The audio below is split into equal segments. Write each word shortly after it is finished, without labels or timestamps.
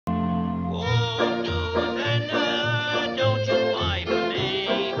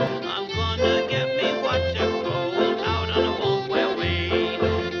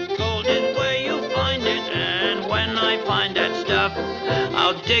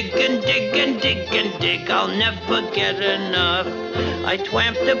dig and dig and dig and dig, I'll never get enough. I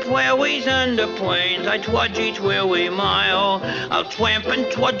twamp the prairies and the plains, I twudge each weary mile. I'll twamp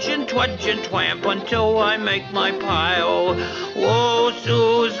and twudge and twudge and twamp until I make my pile. Whoa,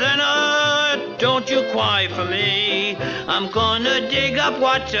 Susanna, don't you cry for me. I'm gonna dig up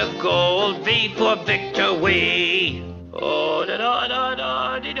lots of gold, V for victory. Oh, da da da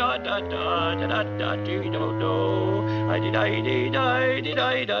da da da da da da da do do do. I did I did I did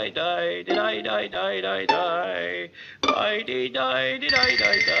I die die did I die die die die. I did I did I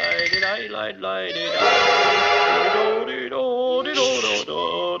die die did I lie lie did I. Do do do do do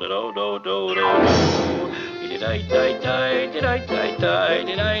do do do do do. Did I die die did I die die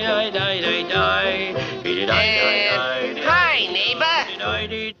did I die die die die. Did I die die. Hi, neighbor. Did I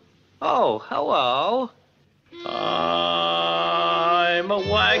did. Oh, hello. I'm a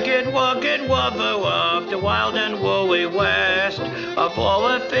wagged, wugged wubber of the wild and woolly west. Of all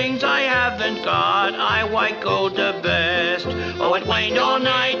the things I haven't got, I white gold the best. Oh, it rained all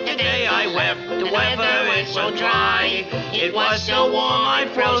night, today I wept. The weather is so dry. It was so warm, I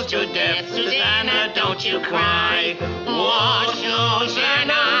froze to death. Susanna, don't you cry. Oh,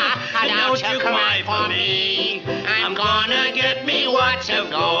 Susanna, don't you cry for me. I'm gonna get me lots of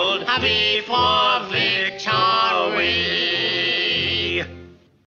gold before victory.